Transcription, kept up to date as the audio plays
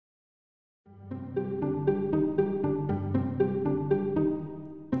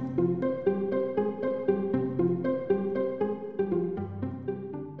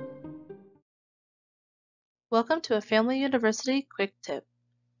Welcome to a Family University Quick Tip.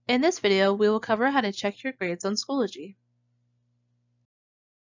 In this video, we will cover how to check your grades on Schoology.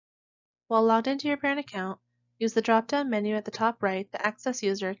 While logged into your parent account, use the drop-down menu at the top right to access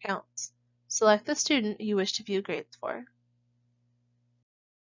user accounts. Select the student you wish to view grades for.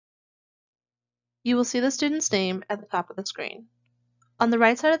 You will see the student's name at the top of the screen. On the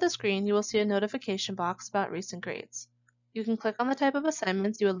right side of the screen, you will see a notification box about recent grades. You can click on the type of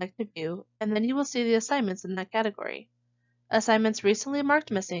assignments you would like to view, and then you will see the assignments in that category. Assignments recently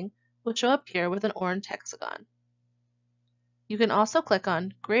marked missing will show up here with an orange hexagon. You can also click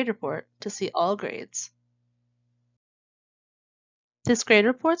on Grade Report to see all grades. This Grade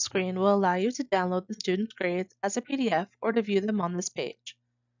Report screen will allow you to download the student's grades as a PDF or to view them on this page.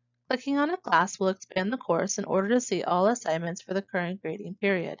 Clicking on a class will expand the course in order to see all assignments for the current grading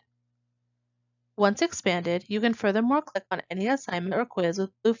period. Once expanded, you can furthermore click on any assignment or quiz with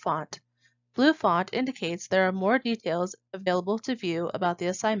blue font. Blue font indicates there are more details available to view about the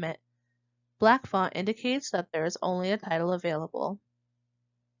assignment. Black font indicates that there is only a title available.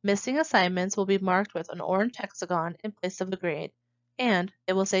 Missing assignments will be marked with an orange hexagon in place of a grade, and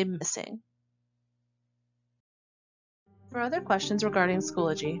it will say Missing. For other questions regarding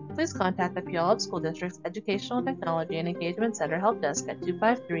Schoology, please contact the Puyallup School District's Educational Technology and Engagement Center Help Desk at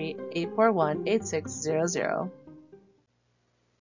 253-841-8600.